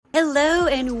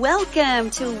and welcome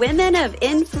to Women of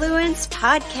Influence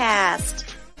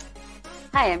podcast.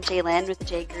 Hi, I'm Jaylyn with the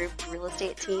J Group Real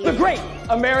Estate Team. The Great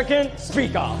American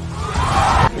Speak Off.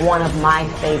 One of my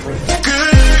favorites.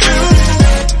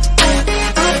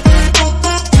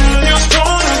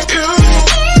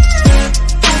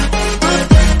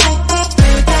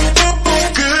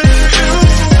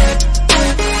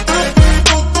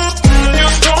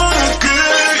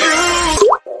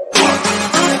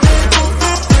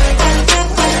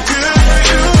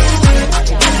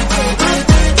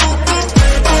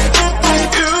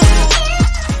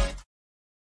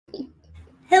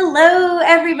 Hello,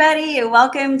 everybody.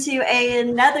 Welcome to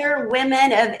another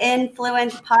Women of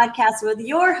Influence podcast with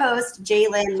your host,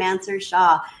 Jaylyn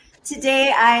Mansur-Shaw.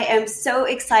 Today, I am so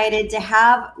excited to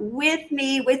have with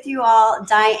you all,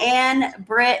 Diane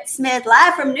Britt Smith,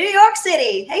 live from New York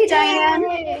City. Hey, Diane.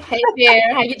 Hey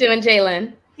there. How you doing,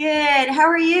 Jaylyn? Good. How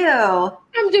are you?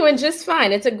 I'm doing just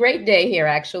fine. It's a great day here,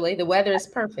 actually. The weather is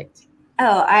perfect.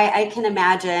 Oh, I can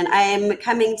imagine. I am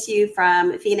coming to you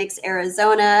from Phoenix,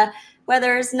 Arizona.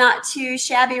 Weather's not too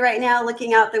shabby right now.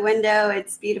 Looking out the window,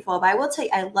 it's beautiful. But I will tell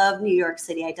you, I love New York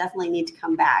City. I definitely need to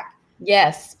come back.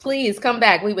 Yes, please come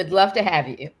back. We would love to have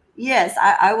you. Yes,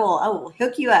 I will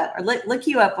hook you up or look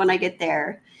you up when I get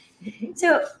there.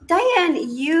 So, Diane,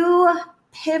 you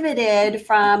pivoted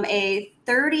from a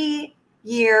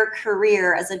 30-year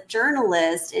career as a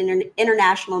journalist in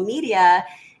international media,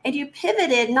 and you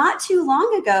pivoted not too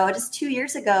long ago, just 2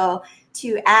 years ago,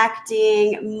 to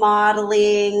acting,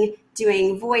 modeling,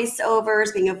 doing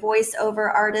voiceovers, being a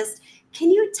voiceover artist. Can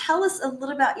you tell us a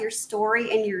little about your story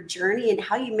and your journey and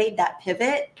how you made that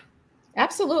pivot?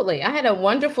 Absolutely. I had a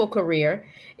wonderful career.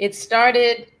 It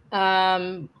started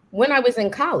when I was in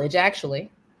college,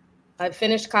 actually. I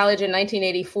finished college in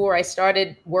 1984. I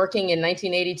started working in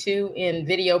 1982 in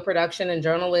video production and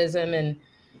journalism, and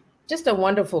just a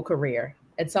wonderful career.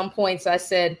 At some points I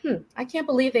said, I can't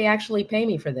believe they actually pay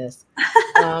me for this.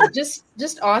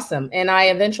 Just awesome. And I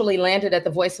eventually landed at the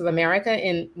Voice of America,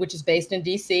 which is based in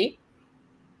DC,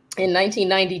 in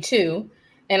 1992.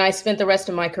 And I spent the rest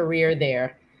of my career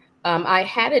there. I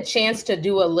had a chance to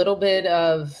do a little bit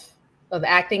of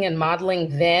acting and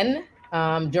modeling then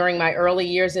during my early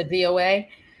years at VOA,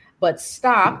 but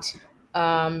stopped.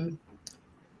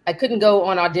 I couldn't go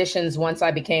on auditions once I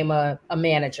became a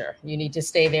manager. You need to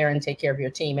stay there and take care of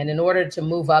your team. And in order to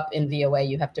move up in VOA,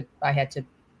 I had to,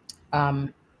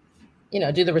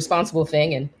 do the responsible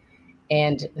thing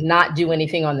and not do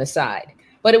anything on the side.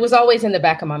 But it was always in the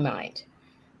back of my mind.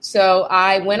 So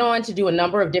I went on to do a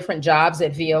number of different jobs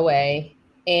at VOA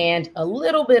and a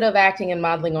little bit of acting and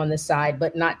modeling on the side,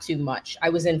 but not too much. I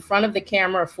was in front of the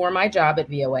camera for my job at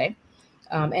VOA.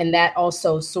 And that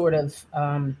also sort of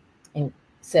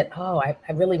said, I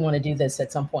really want to do this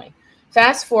at some point.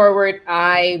 Fast forward,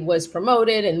 I was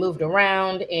promoted and moved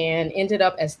around and ended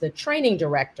up as the training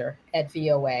director at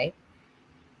VOA.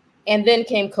 And then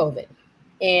came COVID.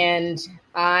 And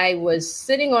I was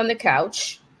sitting on the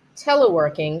couch,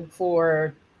 teleworking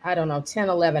for, 10,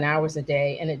 11 hours a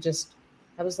day. And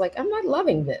I was like, I'm not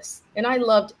loving this. And I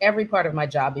loved every part of my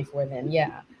job before then.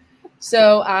 Yeah.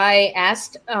 So I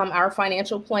asked our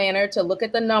financial planner to look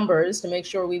at the numbers to make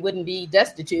sure we wouldn't be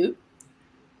destitute.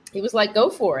 He was like, go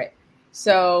for it.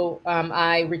 So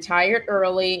I retired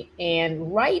early.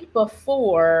 And right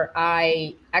before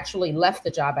I actually left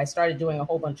the job, I started doing a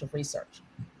whole bunch of research.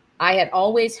 I had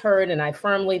always heard, and I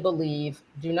firmly believe,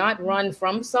 do not run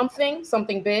from something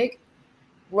big,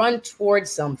 run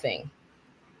towards something.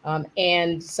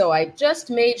 And so I just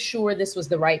made sure this was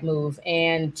the right move.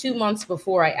 And 2 months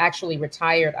before I actually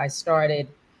retired, I started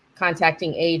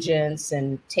contacting agents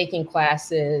and taking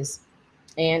classes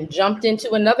and jumped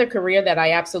into another career that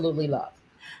I absolutely love.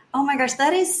 Oh my gosh,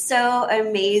 that is so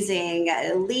amazing.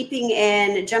 Leaping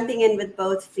in, jumping in with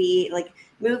both feet, like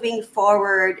moving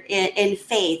forward in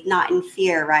faith, not in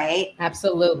fear, right?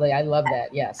 Absolutely. I love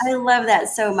that. Yes. I love that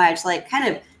so much. Like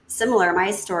kind of similar,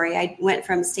 my story, I went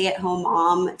from stay-at-home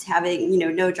mom to having,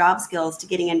 no job skills to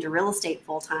getting into real estate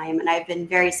full-time. And I've been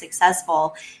very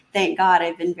successful. Thank God.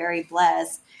 I've been very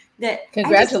blessed.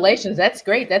 Congratulations. That's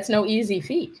great. That's no easy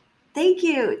feat. Thank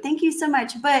you. Thank you so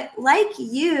much. But like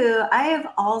you, I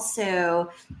have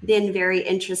also been very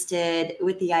interested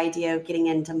with the idea of getting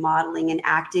into modeling and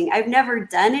acting. I've never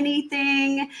done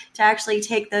anything to actually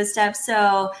take those steps.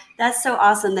 So that's so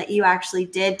awesome that you actually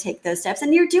did take those steps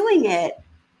and you're doing it.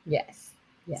 Yes.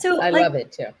 So I love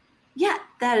it too. Yeah,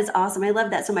 that is awesome. I love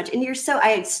that so much. And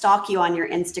I stalk you on your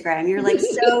Instagram. You're like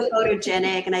so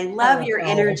photogenic and I love your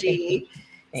energy.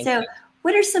 Thank you.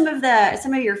 What are some of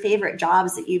your favorite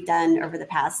jobs that you've done over the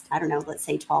past, let's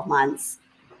say 12 months?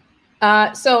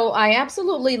 So I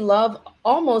absolutely love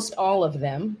almost all of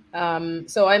them.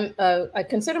 So I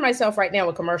consider myself right now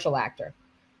a commercial actor.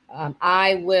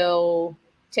 I will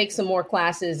take some more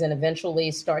classes and eventually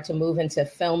start to move into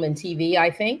film and TV, I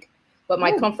think. But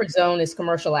my comfort zone is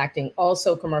commercial acting,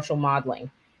 also commercial modeling.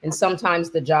 And sometimes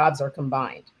the jobs are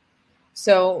combined.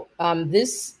 So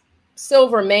this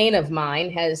silver mane of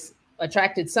mine has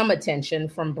attracted some attention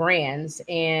from brands.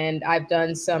 And I've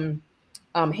done some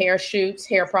hair shoots,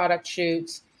 hair product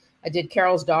shoots. I did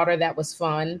Carol's Daughter. That was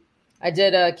fun. I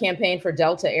did a campaign for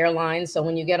Delta Airlines. So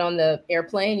when you get on the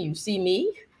airplane, you see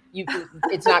me.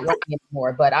 It's not running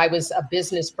anymore, but I was a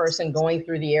business person going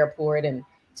through the airport and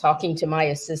talking to my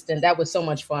assistant. That was so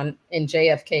much fun in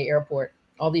JFK Airport.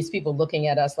 All these people looking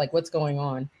at us like, what's going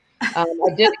on? I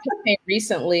did a campaign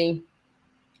recently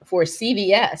for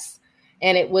CVS,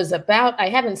 and it was about, I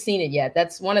haven't seen it yet.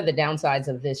 That's one of the downsides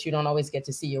of this. You don't always get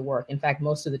to see your work. In fact,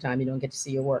 most of the time you don't get to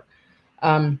see your work.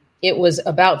 It was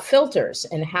about filters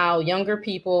and how younger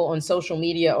people on social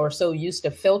media are so used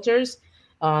to filters.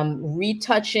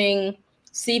 Retouching.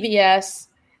 CVS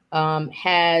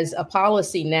has a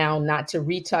policy now not to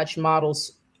retouch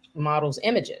models'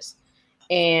 images.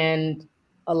 And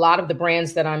a lot of the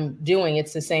brands that I'm doing,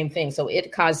 it's the same thing. So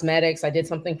It Cosmetics, I did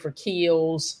something for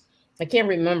Kiehl's. I can't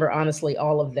remember, honestly,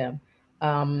 all of them.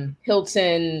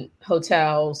 Hilton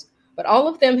Hotels, but all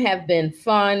of them have been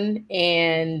fun,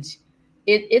 and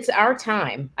it's our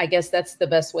time. I guess that's the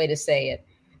best way to say it.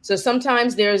 So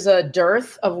sometimes there's a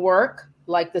dearth of work,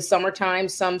 like the summertime.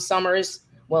 Some summers,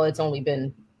 well,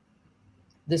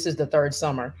 this is the third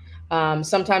summer.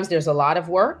 Sometimes there's a lot of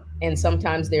work, and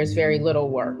sometimes there's very little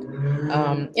work.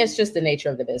 It's just the nature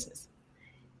of the business.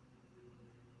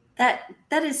 That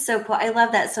is so cool. I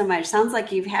love that so much. Sounds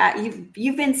like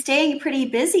you've been staying pretty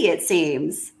busy, it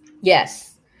seems.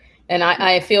 Yes. And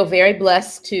I feel very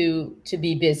blessed to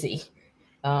be busy,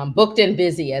 booked and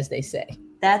busy, as they say.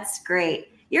 That's great.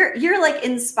 You're like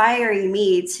inspiring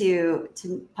me to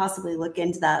possibly look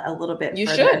into that a little bit further. You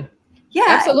should. Yeah,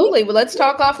 absolutely. Well, let's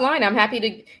talk offline. I'm happy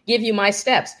to give you my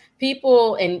steps.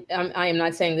 People, and I am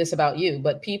not saying this about you,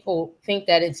 but people think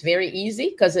that it's very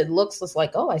easy because it looks just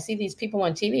like, oh, I see these people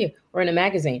on TV or in a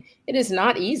magazine. It is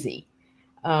not easy,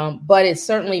 but it's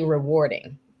certainly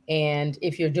rewarding. And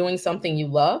if you're doing something you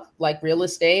love, like real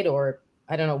estate or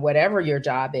I don't know, whatever your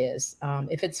job is,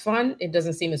 if it's fun, it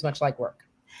doesn't seem as much like work.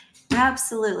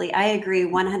 Absolutely. I agree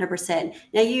 100%.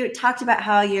 Now, you talked about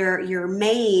how your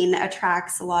mane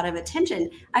attracts a lot of attention.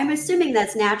 I'm assuming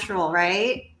that's natural,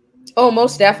 right? Oh,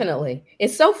 most definitely.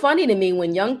 It's so funny to me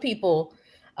when young people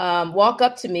walk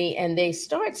up to me and they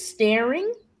start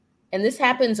staring, and this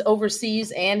happens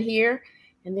overseas and here,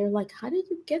 and they're like, how did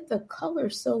you get the color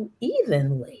so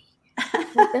evenly?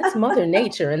 Like, that's Mother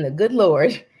Nature and the good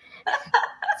Lord.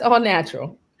 It's all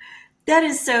natural. That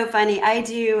is so funny. I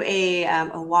do a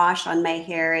wash on my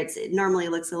hair. It normally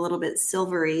looks a little bit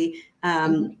silvery,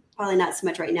 probably not so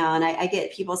much right now. And I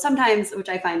get people sometimes, which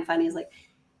I find funny, is like,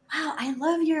 wow, I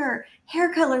love your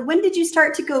hair color. When did you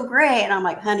start to go gray? And I'm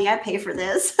like, honey, I pay for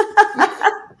this.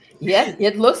 Yeah,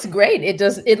 it looks great.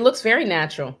 It looks very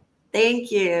natural.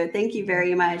 Thank you. Thank you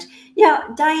very much.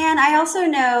 Diane, I also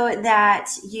know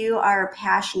that you are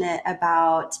passionate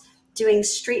about doing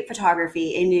street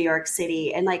photography in New York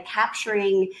City and like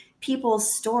capturing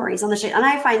people's stories on the street. And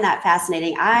I find that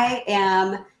fascinating.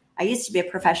 I used to be a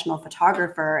professional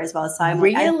photographer as well. So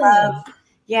really?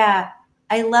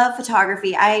 I love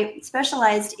photography. I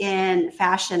specialized in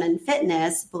fashion and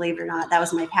fitness, believe it or not. That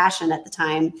was my passion at the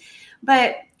time.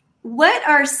 But what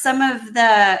are some of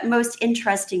the most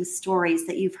interesting stories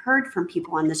that you've heard from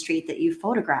people on the street that you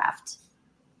photographed?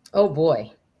 Oh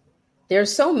boy.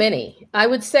 There's so many. I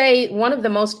would say one of the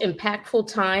most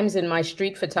impactful times in my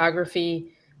street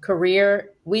photography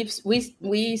career, we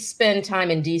spend time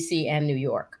in DC and New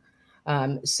York.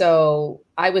 So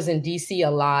I was in DC a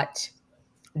lot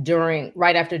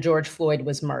right after George Floyd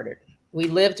was murdered. We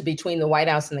lived between the White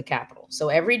House and the Capitol. So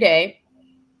every day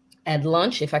at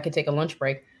lunch, if I could take a lunch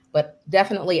break, but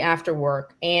definitely after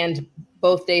work and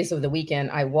both days of the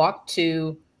weekend, I walked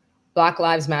to Black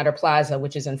Lives Matter Plaza,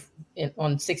 which is on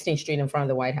 16th Street in front of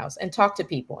the White House, and talk to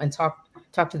people and talk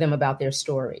to them about their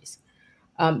stories.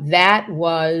 That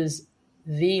was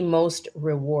the most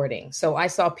rewarding. So I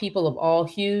saw people of all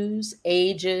hues,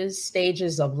 ages,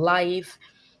 stages of life,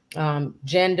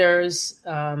 genders,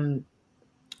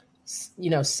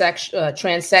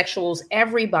 transsexuals,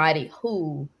 everybody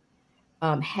who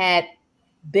had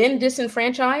been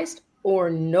disenfranchised or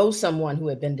know someone who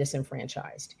had been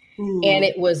disenfranchised. And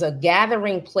it was a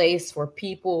gathering place for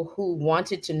people who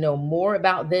wanted to know more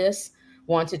about this,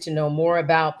 wanted to know more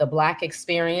about the Black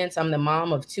experience. I'm the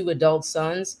mom of 2 adult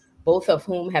sons, both of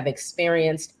whom have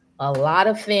experienced a lot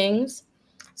of things.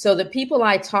 So the people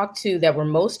I talked to that were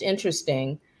most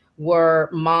interesting were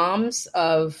moms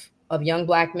of young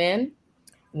Black men,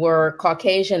 were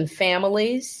Caucasian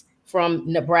families from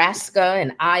Nebraska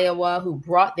and Iowa who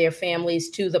brought their families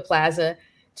to the plaza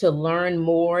to learn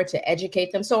more, to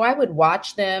educate them. So I would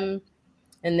watch them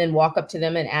and then walk up to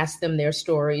them and ask them their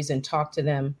stories and talk to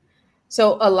them.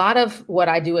 So a lot of what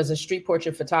I do as a street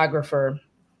portrait photographer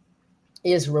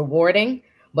is rewarding,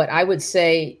 but I would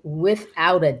say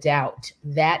without a doubt,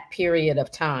 that period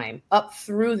of time up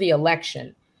through the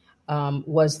election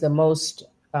was the most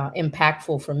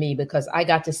impactful for me, because I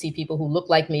got to see people who looked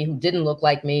like me, who didn't look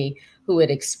like me, who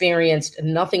had experienced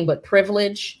nothing but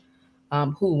privilege,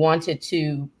 who wanted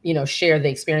to, share the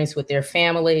experience with their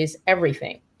families,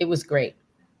 everything. It was great.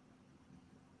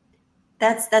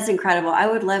 That's incredible. I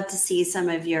would love to see some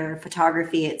of your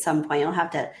photography at some point. You'll have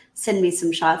to send me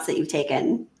some shots that you've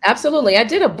taken. Absolutely. I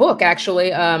did a book,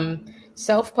 actually,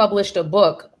 self-published a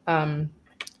book.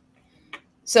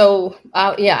 So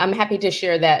I'm happy to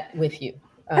share that with you.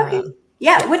 Okay.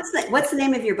 Yeah. What's the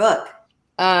name of your book?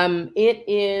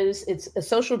 It's a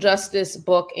social justice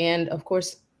book. And of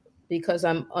course, because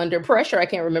I'm under pressure, I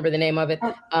can't remember the name of it.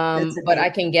 Okay. But I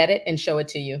can get it and show it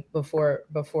to you before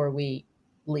we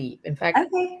leave. In fact,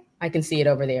 okay. I can see it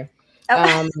over there.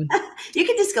 Oh. You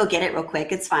can just go get it real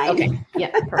quick. It's fine. Okay.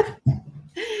 Yeah. Perfect.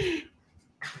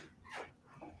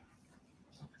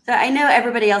 So I know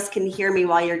everybody else can hear me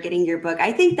while you're getting your book.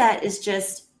 I think that is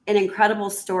just an incredible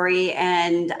story.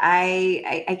 And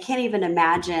I can't even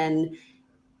imagine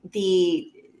the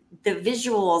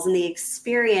visuals and the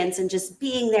experience and just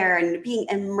being there and being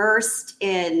immersed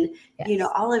in, yes,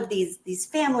 all of these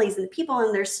families and the people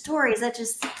and their stories. That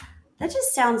just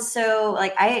sounds so,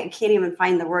 like, I can't even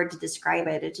find the word to describe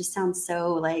it. It just sounds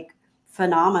so like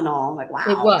phenomenal. Like, wow.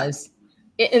 It was.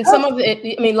 And some of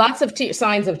it, lots of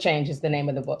Signs of Change is the name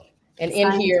of the book. And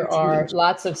in here are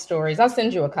lots of stories. I'll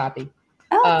send you a copy.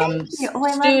 Thank you.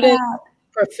 I students, love that.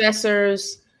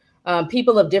 Professors,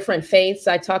 people of different faiths.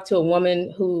 I talked to a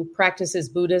woman who practices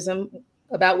Buddhism,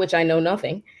 about which I know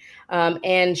nothing.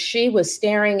 And she was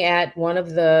staring at one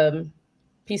of the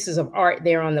pieces of art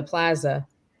there on the plaza.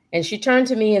 And she turned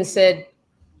to me and said,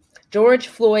 George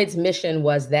Floyd's mission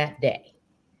was that day.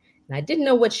 And I didn't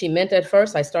know what she meant at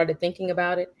first. I started thinking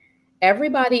about it.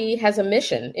 Everybody has a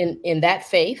mission in that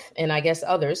faith, and I guess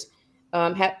others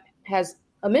has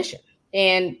a mission.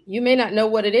 And you may not know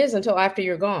what it is until after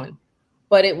you're gone.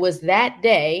 But it was that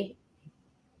day,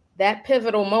 that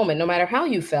pivotal moment, no matter how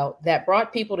you felt, that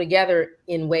brought people together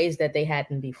in ways that they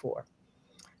hadn't before.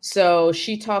 So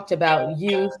she talked about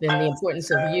youth and the importance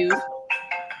of youth.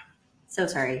 So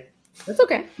sorry. That's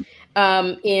okay.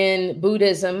 In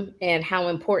Buddhism and how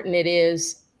important it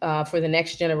is for the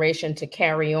next generation to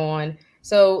carry on.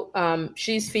 So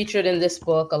she's featured in this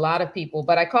book, a lot of people,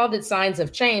 but I called it Signs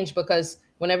of Change because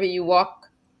whenever you walk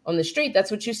on the street,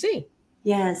 that's what you see.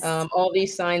 Yes. All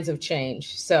these signs of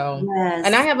change. So, yes.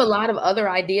 And I have a lot of other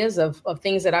ideas of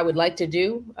things that I would like to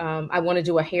do. I want to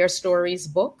do a hair stories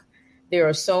book. There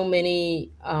are so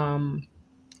many, I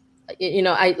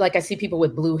see people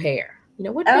with blue hair.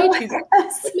 What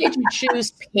made you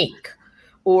choose pink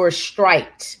or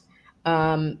striped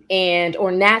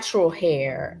or natural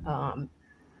hair,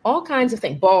 all kinds of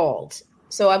things, bald.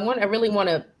 So I really want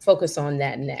to focus on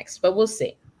that next, but we'll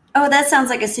see. Oh, that sounds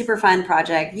like a super fun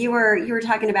project. You were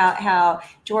talking about how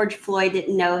George Floyd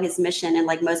didn't know his mission, and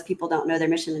like most people don't know their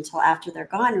mission until after they're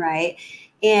gone, right?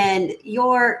 And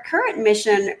your current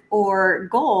mission or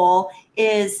goal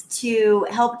is to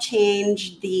help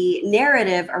change the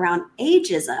narrative around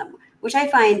ageism, which I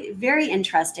find very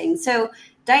interesting. So,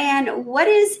 Diane, what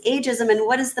is ageism and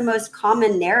what is the most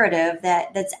common narrative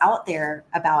that's out there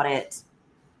about it?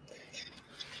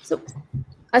 So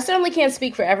I certainly can't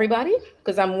speak for everybody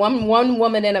because I'm one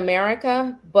woman in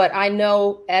America, but I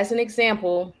know as an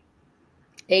example,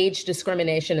 age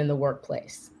discrimination in the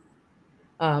workplace.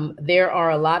 There are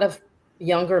a lot of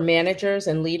younger managers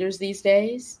and leaders these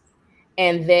days,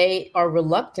 and they are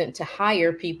reluctant to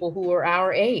hire people who are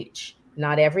our age.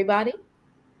 Not everybody,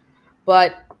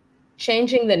 but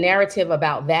changing the narrative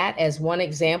about that as one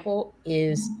example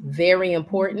is very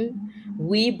important.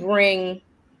 We bring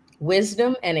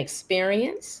wisdom and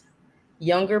experience.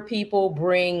 Younger people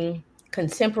bring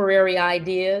contemporary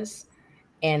ideas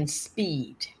and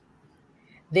speed.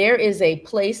 There is a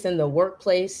place in the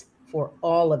workplace for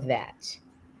all of that.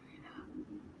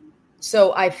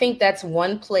 So I think that's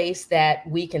one place that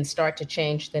we can start to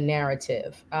change the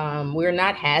narrative. We're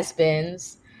not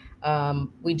has-beens.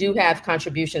 We do have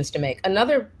contributions to make.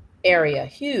 Another area,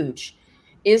 huge,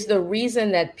 is the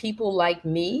reason that people like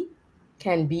me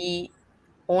can be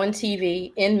on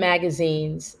TV, in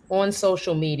magazines, on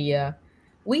social media.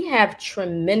 We have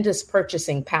tremendous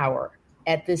purchasing power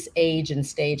at this age and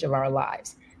stage of our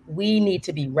lives. We need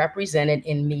to be represented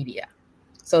in media.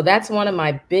 So that's one of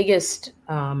my biggest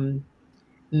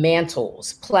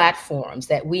mantles, platforms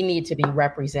that we need to be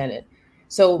represented.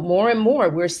 So more and more,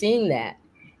 we're seeing that.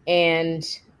 And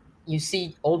you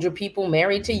see older people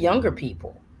married to younger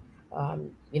people.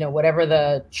 Whatever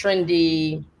the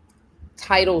trendy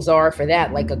titles are for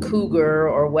that, like a cougar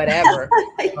or whatever,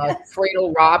 a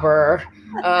cradle robber.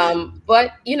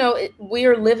 But we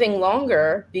are living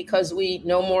longer because we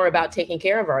know more about taking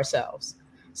care of ourselves.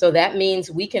 So that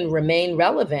means we can remain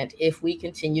relevant if we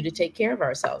continue to take care of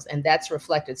ourselves. And that's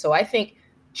reflected. So I think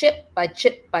chip by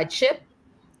chip by chip,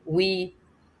 we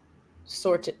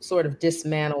sort of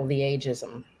dismantle the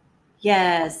ageism.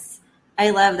 Yes,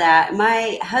 I love that.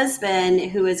 My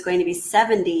husband, who is going to be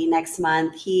 70 next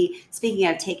month, speaking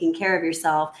of taking care of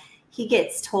yourself, he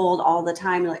gets told all the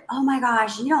time, like, oh my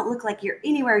gosh, you don't look like you're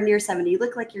anywhere near 70. You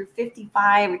look like you're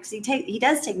 55. Because he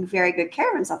does take very good care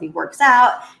of himself. He works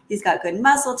out. He's got good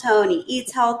muscle tone. He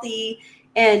eats healthy.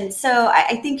 And so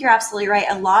I think you're absolutely right.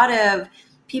 A lot of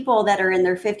people that are in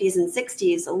their 50s and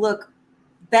 60s look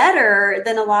better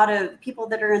than a lot of people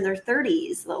that are in their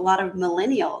 30s, a lot of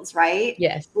millennials, right?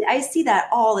 Yes. I see that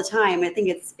all the time. I think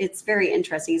it's very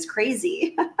interesting. It's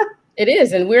crazy. It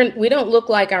is. And we don't look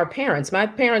like our parents. My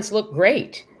parents look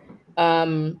great.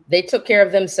 They took care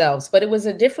of themselves, but it was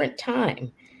a different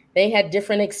time. They had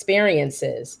different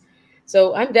experiences.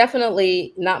 So I'm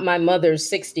definitely not my mother's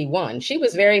 61. She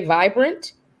was very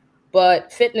vibrant,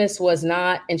 but fitness was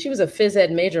not, and she was a phys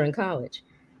ed major in college.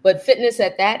 But fitness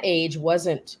at that age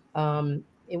wasn't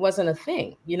a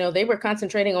thing. They were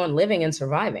concentrating on living and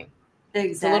surviving.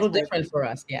 Exactly. It's a little different for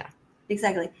us. Yeah.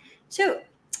 Exactly. So,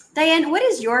 Diane, what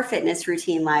is your fitness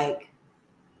routine like?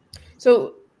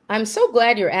 So I'm so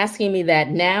glad you're asking me that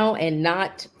now and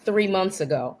not 3 months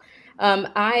ago.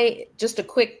 Just a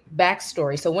quick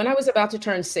backstory. So when I was about to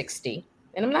turn 60,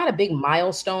 and I'm not a big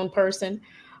milestone person,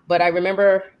 but I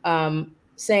remember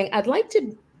saying, I'd like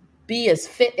to be as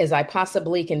fit as I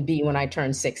possibly can be when I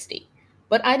turn 60.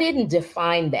 But I didn't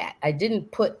define that. I didn't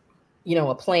put,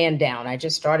 a plan down.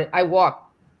 I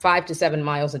walk 5 to 7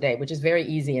 miles a day, which is very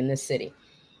easy in this city.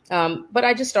 But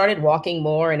I just started walking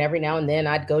more, and every now and then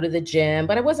I'd go to the gym,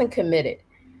 but I wasn't committed.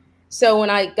 So when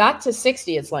I got to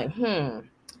 60, it's like,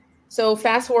 So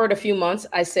fast forward a few months,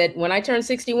 I said, when I turn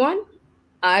 61,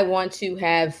 I want to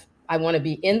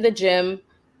be in the gym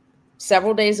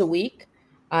several days a week.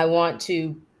 I want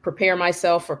to prepare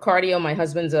myself for cardio. My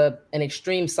husband's an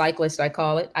extreme cyclist, I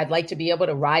call it. I'd like to be able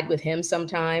to ride with him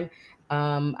sometime.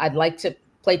 I'd like to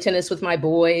play tennis with my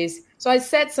boys. So I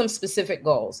set some specific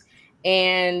goals.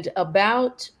 And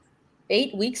about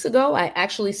 8 weeks ago, I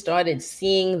actually started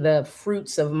seeing the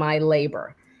fruits of my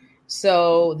labor.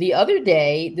 So the other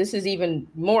day, this is even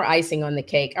more icing on the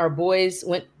cake. Our boys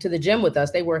went to the gym with us.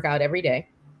 They work out every day.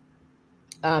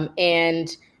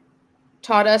 And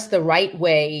taught us the right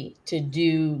way to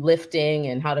do lifting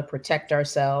and how to protect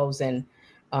ourselves and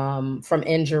from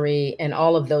injury and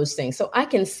all of those things. So I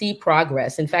can see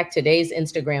progress. In fact, today's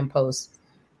Instagram post,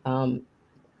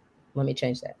 let me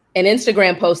change that. An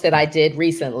Instagram post that I did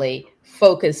recently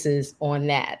focuses on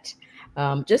that.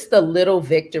 Just the little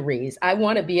victories. I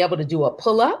want to be able to do a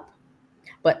pull-up,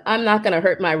 but I'm not going to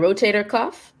hurt my rotator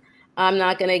cuff. I'm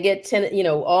not going to get,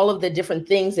 all of the different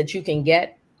things that you can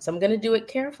get. So I'm going to do it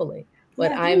carefully.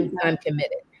 But yeah, I'm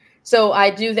committed. So I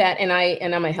do that, and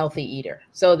I'm a healthy eater.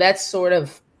 So that's sort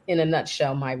of, in a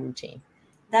nutshell, my routine.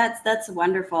 That's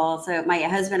wonderful. So my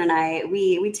husband and I,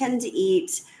 we tend to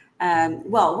eat.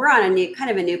 We're on a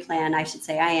new plan, I should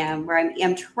say. I am, where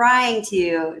I'm trying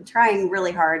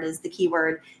really hard is the key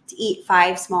word, to eat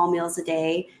 5 small meals a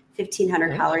day,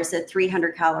 1,500 calories, so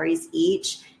 300 calories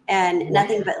each. And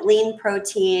nothing but lean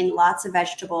protein, lots of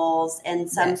vegetables, and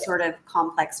some sort of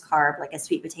complex carb, like a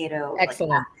sweet potato.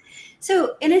 Excellent. Like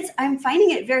so, I'm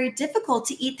finding it very difficult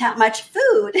to eat that much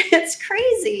food. It's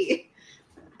crazy.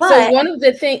 But so one of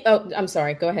the things, I'm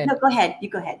sorry, go ahead. No, go ahead. You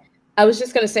go ahead. I was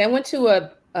just going to say, I went to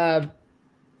a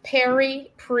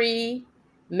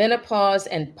pre-menopause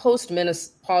and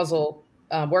post-menopausal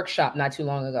workshop not too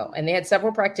long ago. And they had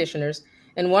several practitioners,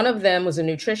 and one of them was a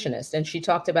nutritionist. And she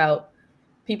talked about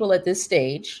people at this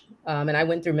stage, and I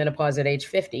went through menopause at age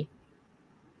 50,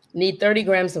 need 30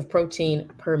 grams of protein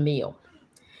per meal.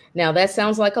 Now, that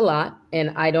sounds like a lot, and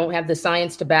I don't have the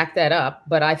science to back that up,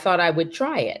 but I thought I would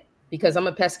try it because I'm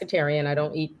a pescatarian. I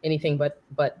don't eat anything but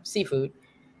seafood.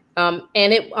 And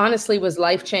it honestly was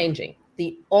life-changing.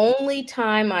 The only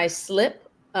time I slip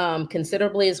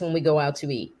considerably is when we go out to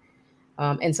eat.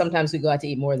 And sometimes we go out to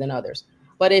eat more than others.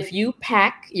 But if you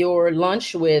pack your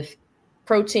lunch with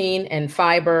protein and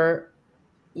fiber,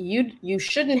 you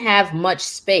shouldn't have much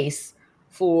space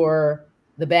for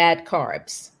the bad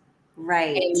carbs.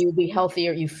 Right. And you'll be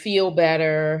healthier, you feel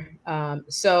better.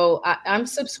 So I'm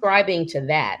subscribing to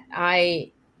that.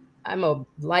 I'm a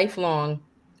lifelong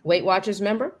Weight Watchers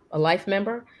member, a life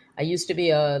member. I used to be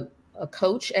a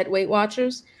coach at Weight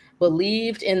Watchers,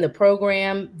 believed in the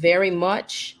program very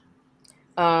much.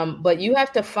 But you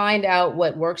have to find out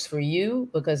what works for you,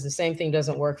 because the same thing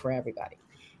doesn't work for everybody.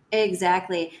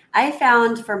 Exactly. I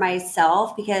found for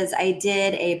myself, because I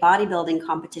did a bodybuilding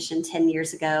competition 10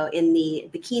 years ago in the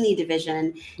bikini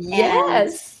division.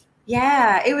 Yes. And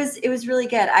yeah, it was really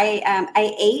good. I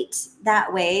ate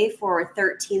that way for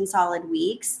 13 solid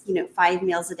weeks, 5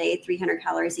 meals a day, 300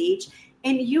 calories each.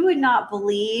 And you would not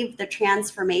believe the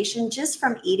transformation just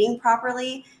from eating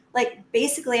properly. Like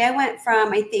basically I went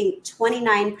from, I think,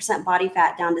 29% body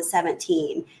fat down to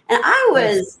 17. And I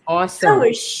was awesome. I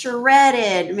was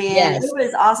shredded, man. Yes. It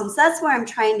was awesome. So that's where I'm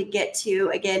trying to get to.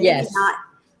 Again, maybe not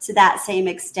to that same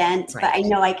extent, but I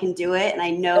know I can do it. And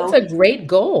I know that's a great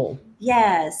goal.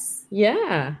 Yes.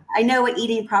 Yeah. I know what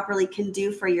eating properly can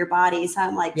do for your body. So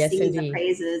I'm like singing the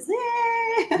praises.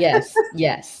 Yes.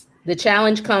 Yes. The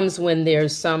challenge comes when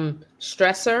there's some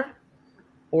stressor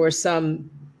or some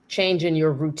change in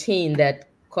your routine that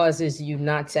causes you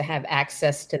not to have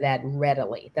access to that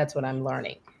readily. That's what I'm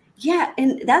learning. Yeah.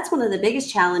 And that's one of the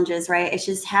biggest challenges, right? It's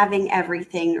just having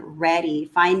everything ready,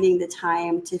 finding the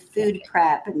time to food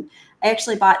prep. And I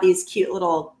actually bought these cute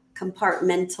little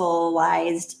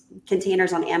compartmentalized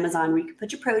containers on Amazon where you can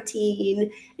put your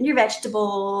protein and your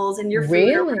vegetables and your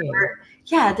fruit. Really?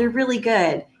 Yeah, they're really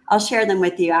good. I'll share them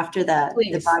with you after the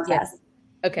podcast. Yes.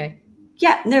 Okay.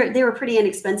 Yeah, they were pretty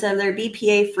inexpensive. They're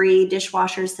BPA free,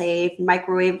 dishwasher safe,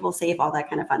 microwavable safe, all that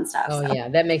kind of fun stuff. Oh, yeah,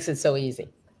 that makes it so easy.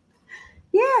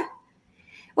 Yeah.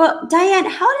 Well, Diane,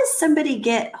 how does somebody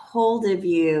get hold of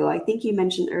you? I think you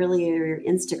mentioned earlier your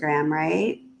Instagram,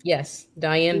 right? Yes.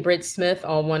 Diane Britt Smith,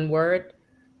 all one word,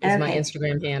 is my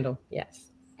Instagram handle. Yes.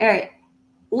 All right.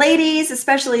 Ladies,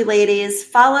 especially ladies,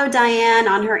 follow Diane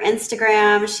on her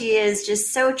Instagram. She is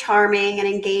just so charming and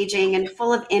engaging and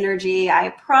full of energy.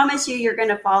 I promise you're going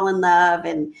to fall in love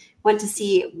and want to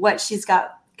see what she's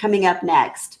got coming up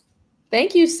next.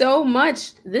 Thank you so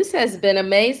much. This has been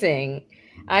amazing.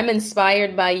 I'm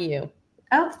inspired by you.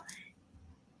 Oh,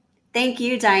 thank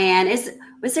you, Diane.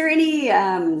 Was there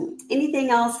anything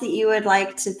else that you would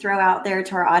like to throw out there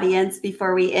to our audience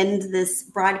before we end this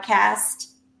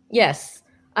broadcast? Yes.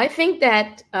 I think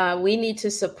that we need to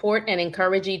support and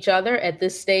encourage each other at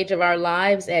this stage of our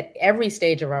lives, at every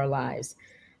stage of our lives.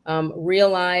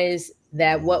 Realize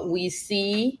that what we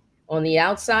see on the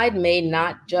outside may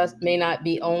not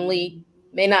be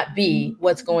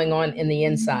what's going on in the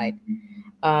inside.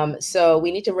 So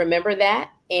we need to remember that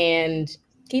and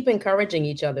keep encouraging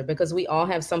each other, because we all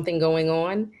have something going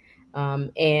on,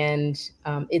 and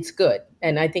it's good.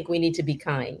 And I think we need to be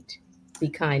kind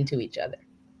to each other.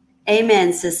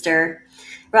 Amen, sister.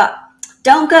 Well,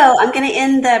 don't go. I'm going to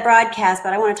end the broadcast,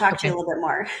 but I want to talk to you a little bit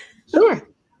more. Sure.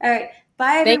 All right.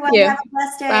 Bye, everyone. Thank you. Have a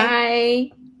blessed day.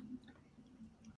 Bye.